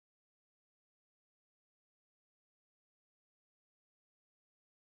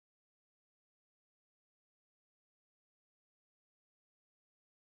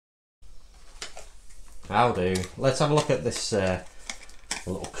I'll do. Let's have a look at this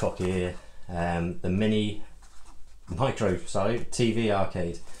little cookie here. The mini TV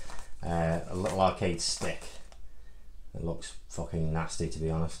arcade. A little arcade stick. It looks fucking nasty, to be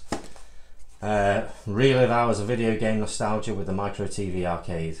honest. Relive hours of video game nostalgia with the Micro TV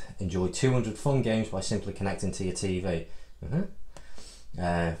arcade. Enjoy 200 fun games by simply connecting to your TV.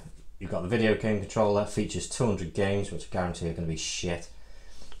 You've got the video game controller, features 200 games, which I guarantee are going to be shit.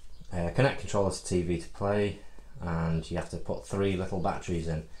 Connect controller to TV to play, and you have to put 3 little batteries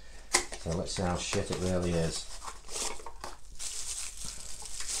in. So let's see how shit it really is.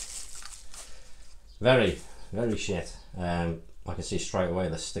 Very, very shit. I can see straight away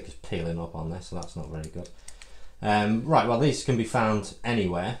the stick is peeling up on this, so that's not very good. Right, well, these can be found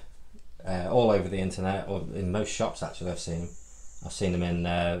anywhere, all over the internet, or in most shops actually. I've seen them in,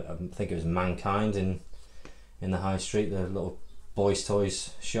 I think it was Mankind in the high street, the little boys'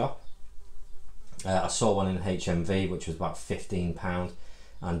 toys shop. I saw one in HMV, which was about £15,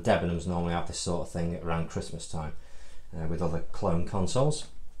 and Debenhams normally have this sort of thing around Christmas time with other clone consoles.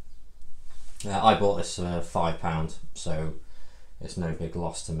 I bought this for £5, so it's no big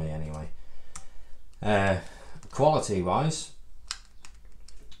loss to me anyway. Quality wise,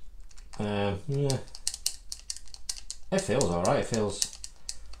 yeah, it feels alright. It feels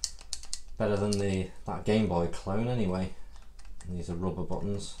better than that Game Boy clone anyway. And these are rubber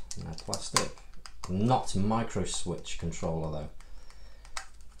buttons and they're plastic. Not micro switch controller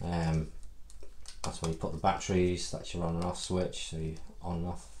though. That's where you put the batteries, that's your on and off switch, so you on and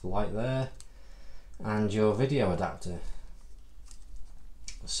off light there, and your video adapter.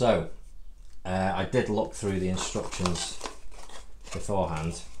 So I did look through the instructions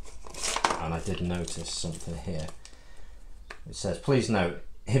beforehand, and I did notice something here. It says, please note,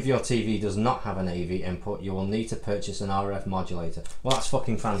 if your TV does not have an AV input, you will need to purchase an RF modulator. Well, that's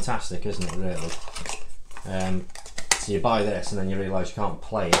fucking fantastic, isn't it, really? So you buy this and then you realise you can't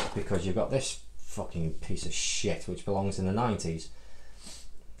play it because you've got this fucking piece of shit which belongs in the 90s.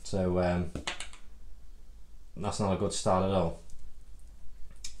 So that's not a good start at all.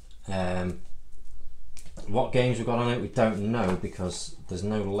 What games we've got on it we don't know because there's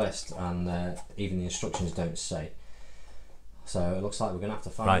no list, and even the instructions don't say. So it looks like we're going to have to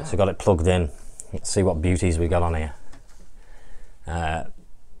find out. Right, so got it plugged in. Let's see what beauties we got on here.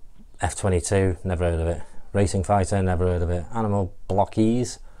 F-22, never heard of it. Racing Fighter, never heard of it. Animal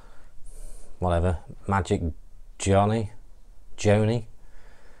Blockies, whatever. Magic Joni.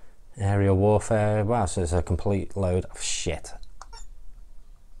 Aerial Warfare, wow, so it's a complete load of shit.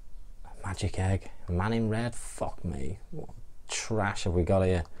 Magic Egg, Man in Red, fuck me. What trash have we got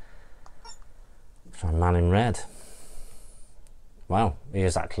here? Try Man in Red. Wow, he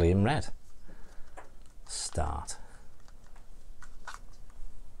is actually in red. Start.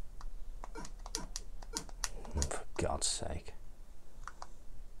 For God's sake.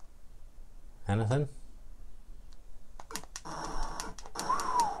 Anything?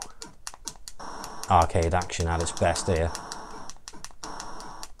 Arcade action at its best here.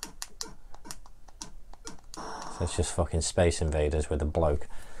 So it's just fucking Space Invaders with a bloke.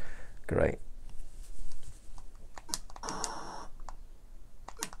 Great.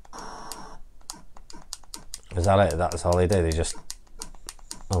 Is that it? That's all they do? They just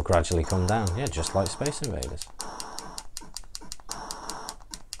gradually come down. Yeah, just like Space Invaders.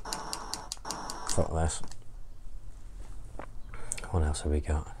 Fuck this. What else have we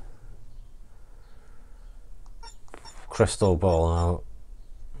got? Crystal Ball. Now,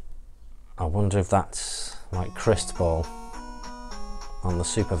 I wonder if that's like Crystal Ball on the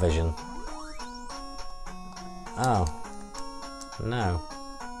Supervision. Oh, no.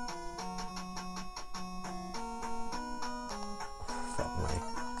 Fuck me.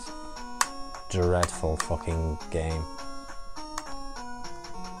 Dreadful fucking game.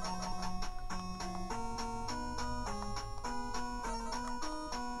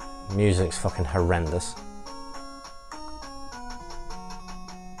 Music's fucking horrendous.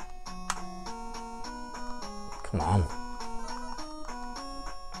 Come on.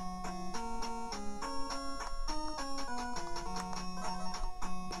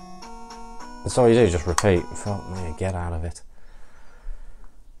 That's all you do, just repeat. Fuck me, get out of it.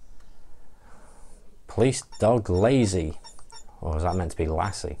 Police Dog Lazy. Or is that meant to be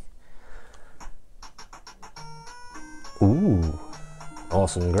Lassie? Ooh.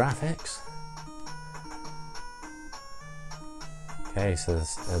 Awesome graphics. Okay, so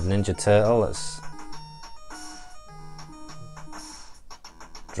there's a Ninja Turtle that's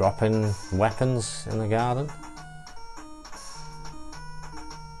dropping weapons in the garden.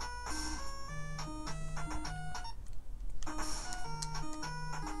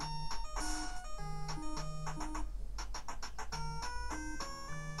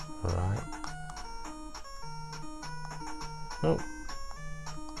 Right. Oh.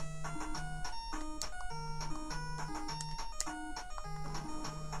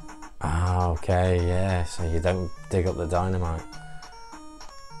 Ah, okay, yeah, so you don't dig up the dynamite.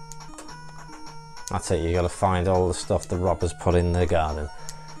 That's it, you gotta find all the stuff the robbers put in the garden.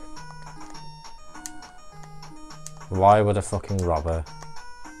 Why would a fucking robber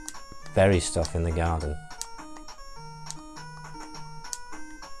bury stuff in the garden?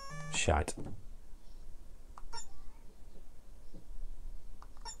 Shite.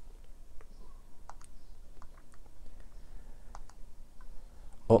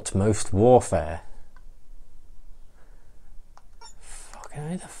 Utmost warfare. Fucking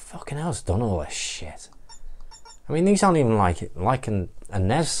who the fucking hell's done all this shit? I mean, these aren't even like a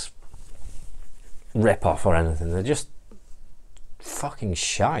NES rip-off or anything. They're just fucking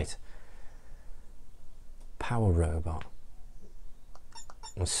shite. Power Robot.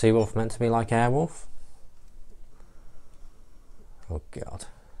 Was Seawolf meant to be like Airwolf? Oh god.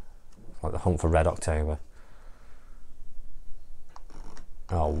 It's like the Hunt for Red October.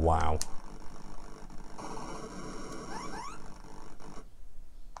 Oh wow.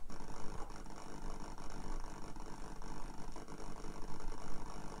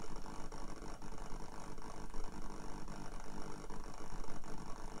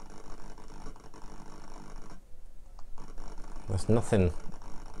 There's nothing.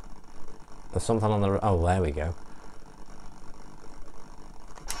 There's something on the. Oh, there we go.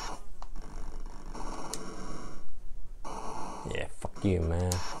 Yeah, fuck you,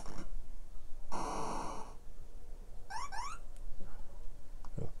 man. Oh,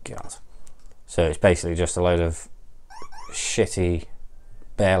 God. So it's basically just a load of shitty,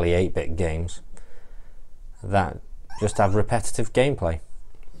 barely 8-bit games that just have repetitive gameplay,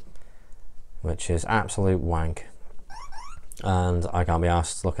 which is absolute wank. And I can't be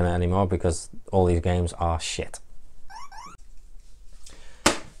asked looking at it anymore because all these games are shit.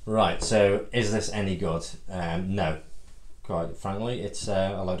 Right, so is this any good? No. Quite frankly, it's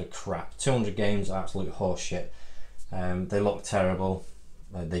a load of crap. 200 games, absolute horse shit. They look terrible.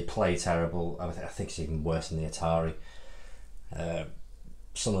 They play terrible. I think it's even worse than the Atari.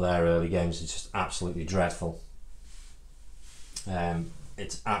 Some of their early games are just absolutely dreadful.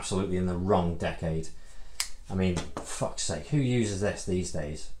 It's absolutely in the wrong decade. I mean, fuck's sake, who uses this these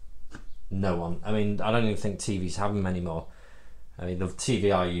days? No one. I mean, I don't even think TVs have them anymore. I mean, the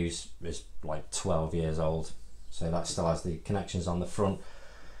TV I use is like 12 years old, so that still has the connections on the front.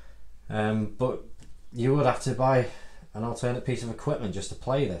 But you would have to buy an alternate piece of equipment just to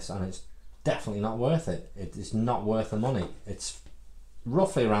play this, and it's definitely not worth it. It is not worth the money. It's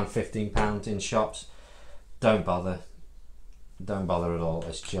roughly around £15 in shops. Don't bother. Don't bother at all.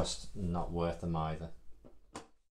 It's just not worth them either.